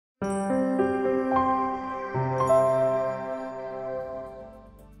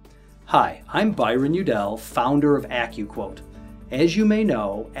Hi, I'm Byron Udell, founder of AccuQuote. As you may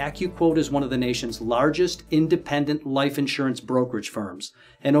know, AccuQuote is one of the nation's largest independent life insurance brokerage firms,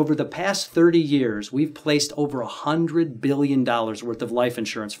 and over the past 30 years, we've placed over $100 billion worth of life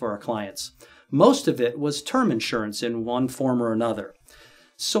insurance for our clients. Most of it was term insurance in one form or another.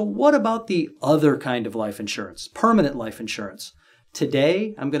 So what about the other kind of life insurance, permanent life insurance?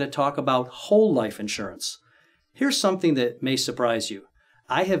 Today, I'm going to talk about whole life insurance. Here's something that may surprise you.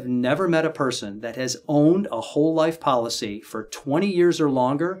 I have never met a person that has owned a whole life policy for 20 years or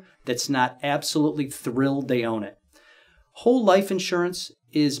longer that's not absolutely thrilled they own it. Whole life insurance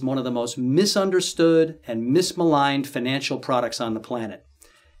is one of the most misunderstood and mismaligned financial products on the planet.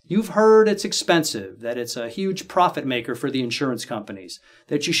 You've heard it's expensive, that it's a huge profit maker for the insurance companies,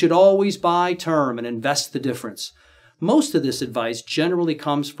 that you should always buy term and invest the difference. Most of this advice generally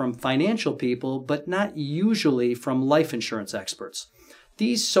comes from financial people, but not usually from life insurance experts.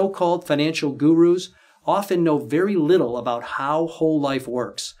 These so-called financial gurus often know very little about how whole life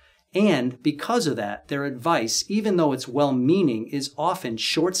works. And because of that, their advice, even though it's well-meaning, is often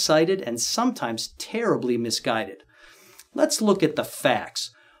short-sighted and sometimes terribly misguided. Let's look at the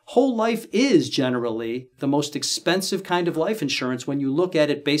facts. Whole life is generally the most expensive kind of life insurance when you look at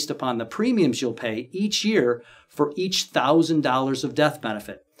it based upon the premiums you'll pay each year for each $1,000 of death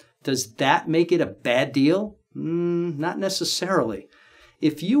benefit. Does that make it a bad deal? Not necessarily.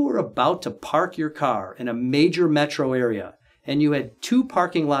 If you were about to park your car in a major metro area and you had two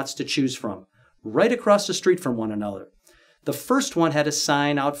parking lots to choose from, right across the street from one another, the first one had a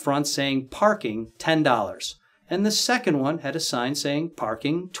sign out front saying parking $10, and the second one had a sign saying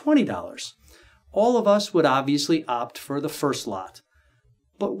parking $20. All of us would obviously opt for the first lot.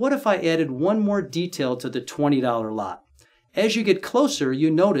 But what if I added one more detail to the $20 lot? As you get closer,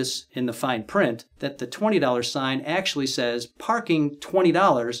 you notice in the fine print that the $20 sign actually says parking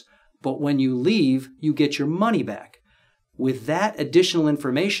 $20, but when you leave, you get your money back. With that additional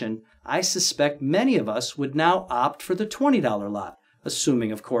information, I suspect many of us would now opt for the $20 lot,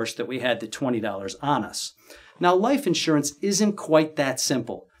 assuming, of course, that we had the $20 on us. Now, life insurance isn't quite that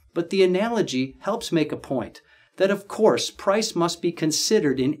simple, but the analogy helps make a point that, of course, price must be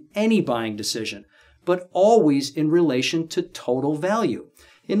considered in any buying decision, but always in relation to total value.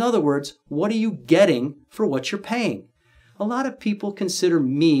 In other words, what are you getting for what you're paying? A lot of people consider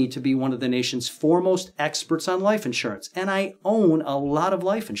me to be one of the nation's foremost experts on life insurance, and I own a lot of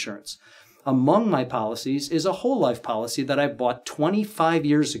life insurance. Among my policies is a whole life policy that I bought 25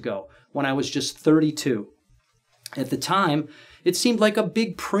 years ago when I was just 32. At the time, it seemed like a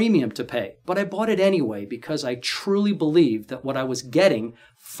big premium to pay, but I bought it anyway because I truly believed that what I was getting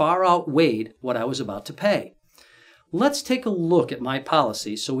far outweighed what I was about to pay. Let's take a look at my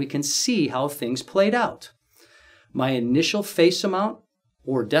policy so we can see how things played out. My initial face amount,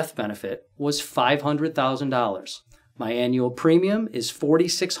 or death benefit, was $500,000. My annual premium is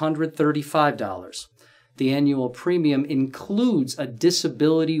 $4,635. The annual premium includes a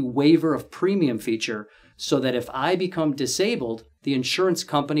disability waiver of premium feature so that if I become disabled, the insurance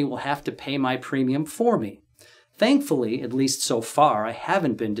company will have to pay my premium for me. Thankfully, at least so far, I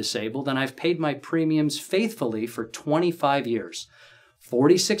haven't been disabled and I've paid my premiums faithfully for 25 years.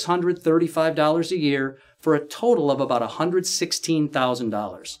 $4,635 a year for a total of about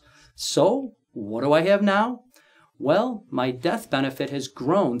 $116,000. So, what do I have now? Well, my death benefit has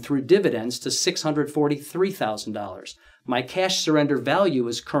grown through dividends to $643,000. My cash surrender value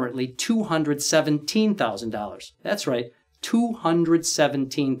is currently $217,000. That's right,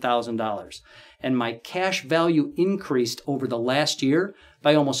 $217,000. And my cash value increased over the last year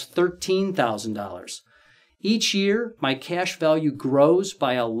by almost $13,000. Each year, my cash value grows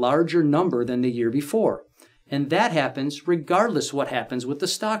by a larger number than the year before. And that happens regardless what happens with the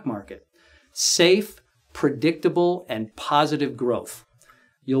stock market. Safe, predictable, and positive growth.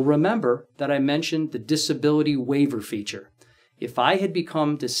 You'll remember that I mentioned the disability waiver feature. If I had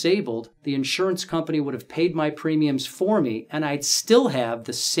become disabled, the insurance company would have paid my premiums for me, and I'd still have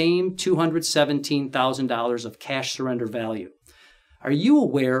the same $217,000 of cash surrender value. Are you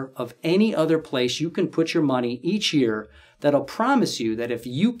aware of any other place you can put your money each year that'll promise you that if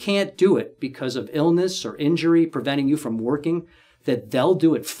you can't do it because of illness or injury preventing you from working, that they'll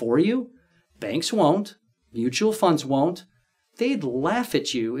do it for you? Banks won't. Mutual funds won't. They'd laugh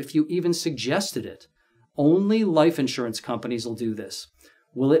at you if you even suggested it. Only life insurance companies will do this.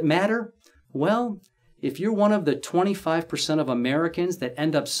 Will it matter? Well, if you're one of the 25% of Americans that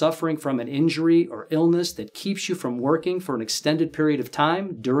end up suffering from an injury or illness that keeps you from working for an extended period of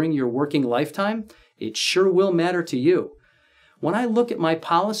time during your working lifetime, it sure will matter to you. When I look at my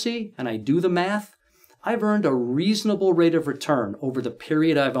policy and I do the math, I've earned a reasonable rate of return over the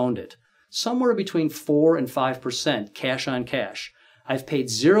period I've owned it. somewhere between 4 and 5% cash on cash. I've paid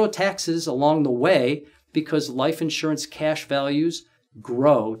zero taxes along the way because life insurance cash values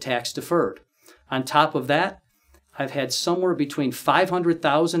grow tax deferred. On top of that, I've had somewhere between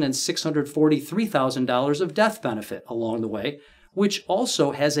 $500,000 and $643,000 of death benefit along the way, which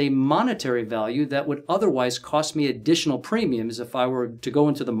also has a monetary value that would otherwise cost me additional premiums if I were to go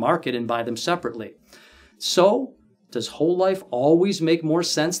into the market and buy them separately. So, does whole life always make more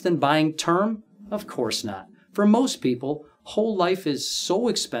sense than buying term? Of course not. For most people, whole life is so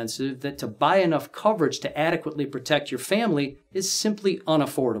expensive that to buy enough coverage to adequately protect your family is simply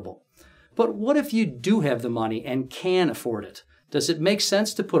unaffordable. But what if you do have the money and can afford it? Does it make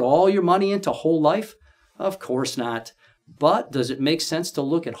sense to put all your money into whole life? Of course not. But does it make sense to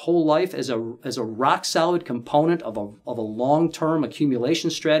look at whole life as a rock-solid component of a long-term accumulation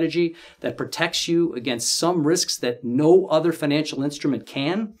strategy that protects you against some risks that no other financial instrument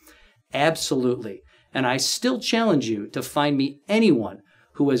can? Absolutely. And I still challenge you to find me anyone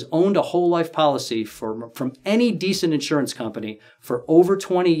who has owned a whole life policy from any decent insurance company for over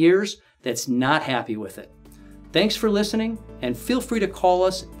 20 years that's not happy with it. Thanks for listening, and feel free to call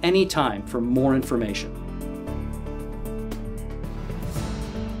us anytime for more information.